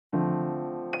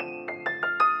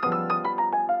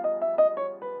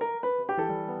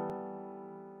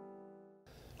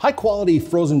High quality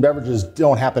frozen beverages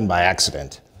don't happen by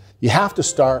accident. You have to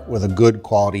start with a good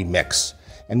quality mix.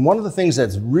 And one of the things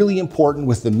that's really important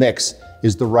with the mix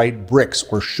is the right Brix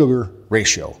or sugar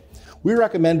ratio. We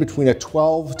recommend between a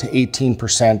 12 to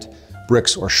 18%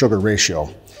 Brix or sugar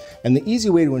ratio. And the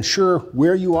easy way to ensure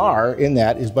where you are in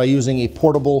that is by using a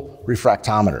portable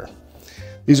refractometer.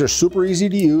 These are super easy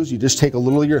to use. You just take a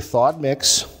little of your thawed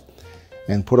mix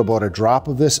and put about a drop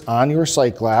of this on your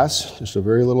sight glass, just a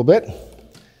very little bit.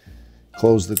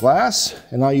 Close the glass,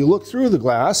 and now you look through the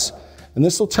glass, and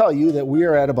this will tell you that we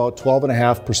are at about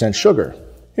 12.5% sugar.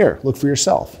 Here, look for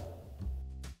yourself.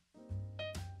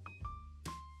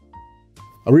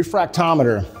 A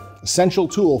refractometer, essential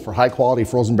tool for high quality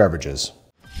frozen beverages.